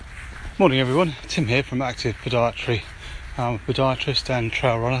Morning everyone, Tim here from Active Podiatry. I'm a podiatrist and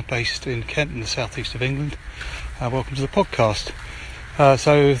trail runner based in Kent in the southeast of England. Welcome to the podcast.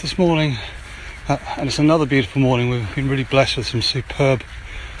 So this morning, and it's another beautiful morning, we've been really blessed with some superb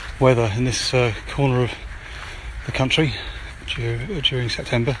weather in this corner of the country during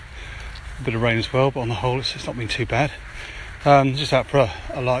September. A bit of rain as well, but on the whole it's not been too bad. Just out for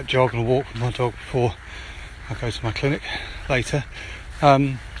a light jog and a walk with my dog before I go to my clinic later.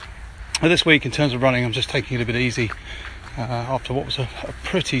 This week, in terms of running, I'm just taking it a bit easy after what was a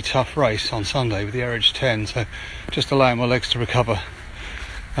pretty tough race on Sunday with the Average 10, so just allowing my legs to recover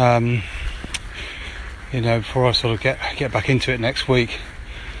before I sort of get back into it next week.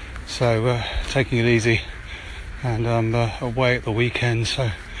 So taking it easy, and I'm away at the weekend,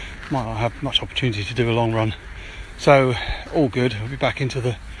 so might not have much opportunity to do a long run. So all good. I'll be back into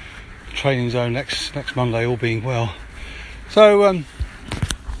the training zone next Monday, all being well. So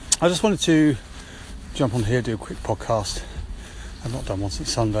I just wanted to jump on here, do a quick podcast. I've not done one since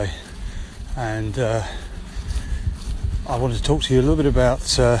Sunday, and I wanted to talk to you a little bit about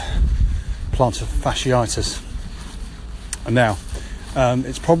plantar fasciitis. And now,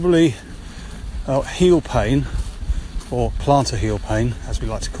 it's probably heel pain, or plantar heel pain, as we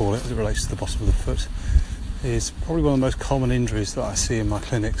like to call it, as it relates to the bottom of the foot, is probably one of the most common injuries that I see in my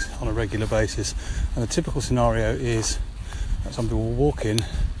clinics on a regular basis. And the typical scenario is that some people will walk in,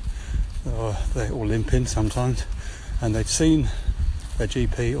 or they're all limp in sometimes, and they've seen their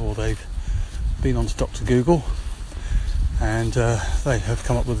GP or they've been onto Dr. Google, and they have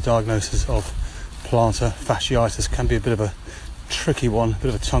come up with a diagnosis of plantar fasciitis. Can be a bit of a tricky one, a bit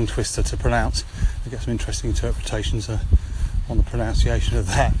of a tongue twister to pronounce. I get some interesting interpretations on the pronunciation of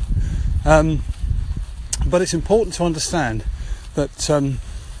that. But it's important to understand that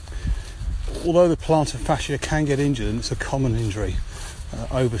although the plantar fascia can get injured, and it's a common injury,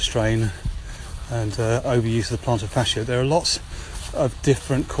 overstrain and overuse of the plantar fascia, there are lots of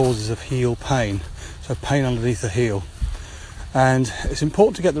different causes of heel pain, so pain underneath the heel. And it's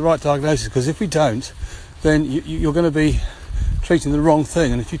important to get the right diagnosis, because if we don't, then you're going to be treating the wrong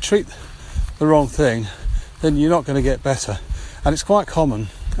thing, and if you treat the wrong thing, then you're not going to get better. And it's quite common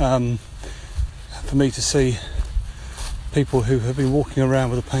for me to see people who have been walking around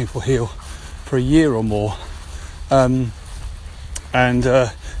with a painful heel for a year or more, and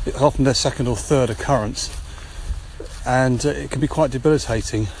it's often their second or third occurrence, and it can be quite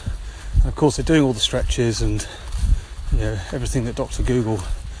debilitating. And of course they're doing all the stretches and everything that Dr. Google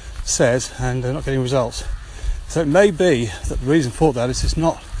says, and they're not getting results. So it may be that the reason for that is it's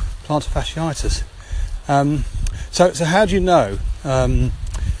not plantar fasciitis. So how do you know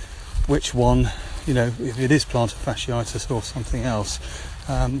which one, if it is plantar fasciitis or something else?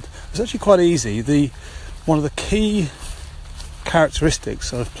 It's actually quite easy. One of the key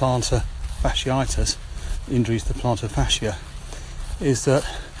characteristics of plantar fasciitis, injuries to plantar fascia, is that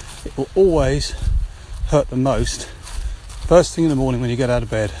it will always hurt the most first thing in the morning when you get out of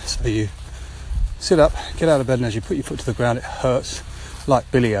bed. So you sit up, get out of bed, and as you put your foot to the ground, it hurts like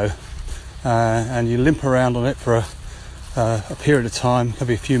billy-o, and you limp around on it for a period of time. It can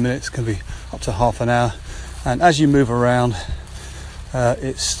be a few minutes, can be up to half an hour, and as you move around,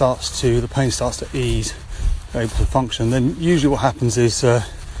 the pain starts to ease, you're able to function. Then usually what happens is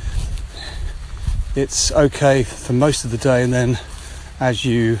it's okay for most of the day, and then as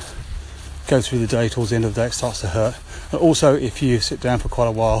you go through the day, towards the end of the day, it starts to hurt. And also if you sit down for quite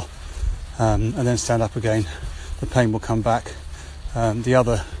a while and then stand up again, the pain will come back. The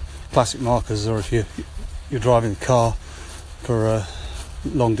other classic markers are if you're driving the car for a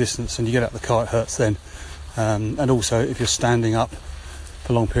long distance and you get out of the car, it hurts then. And also if you're standing up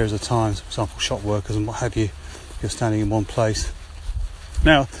for long periods of time, for example shop workers and what have you, you're standing in one place.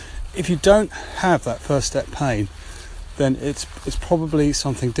 Now, if you don't have that first step pain, then it's probably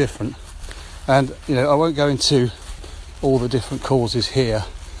something different. And I won't go into all the different causes here,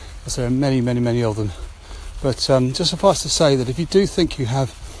 as there are many, many, many of them. But just suffice to say that if you do think you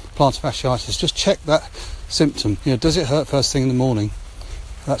have plantar fasciitis, just check that symptom. Does it hurt first thing in the morning?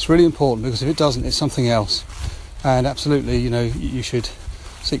 That's really important, because if it doesn't, it's something else. And absolutely, you should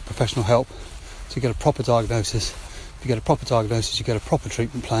seek professional help to get a proper diagnosis. If you get a proper diagnosis, you get a proper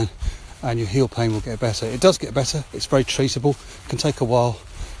treatment plan, and your heel pain will get better. It does get better. It's very treatable. It can take a while,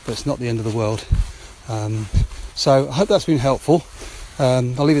 but it's not the end of the world. So I hope that's been helpful.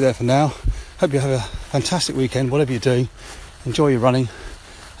 I'll leave it there for now. Hope you have a fantastic weekend, whatever you're doing. Enjoy your running,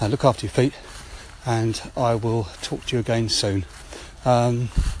 and look after your feet, and I will talk to you again soon. Bye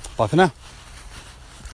for now.